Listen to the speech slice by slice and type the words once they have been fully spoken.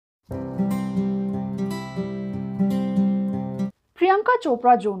Priyanka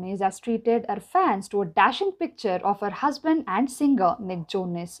Chopra Jonas has treated her fans to a dashing picture of her husband and singer Nick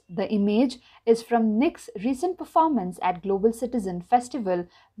Jonas. The image is from Nick's recent performance at Global Citizen Festival,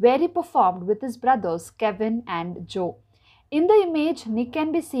 where he performed with his brothers Kevin and Joe. In the image, Nick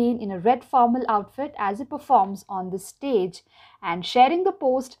can be seen in a red formal outfit as he performs on the stage, and sharing the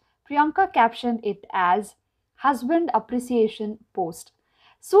post, Priyanka captioned it as Husband Appreciation Post.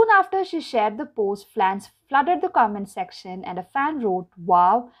 Soon after she shared the post, fans flooded the comment section and a fan wrote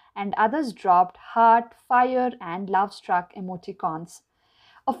wow and others dropped heart, fire and love struck emoticons.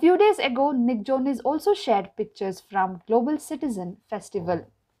 A few days ago, Nick Jonas also shared pictures from Global Citizen Festival.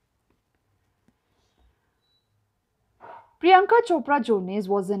 Priyanka Chopra Jonas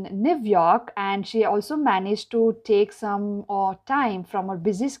was in New York and she also managed to take some time from her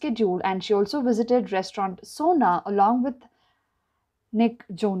busy schedule, and she also visited restaurant Sona along with Nick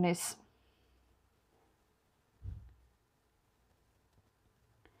Jonas.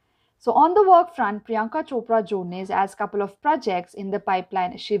 So on the work front, Priyanka Chopra Jonas has a couple of projects in the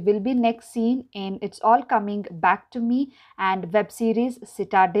pipeline. She will be next seen in It's All Coming Back to Me and web series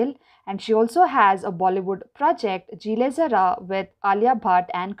Citadel. And she also has a Bollywood project, Jile Zara, with Alia Bhatt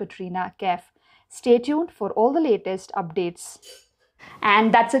and Katrina Kaif. Stay tuned for all the latest updates.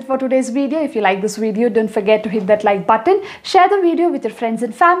 And that's it for today's video. If you like this video, don't forget to hit that like button, share the video with your friends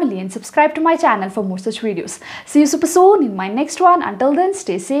and family, and subscribe to my channel for more such videos. See you super soon in my next one. Until then,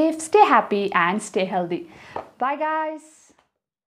 stay safe, stay happy and stay healthy. Bye guys.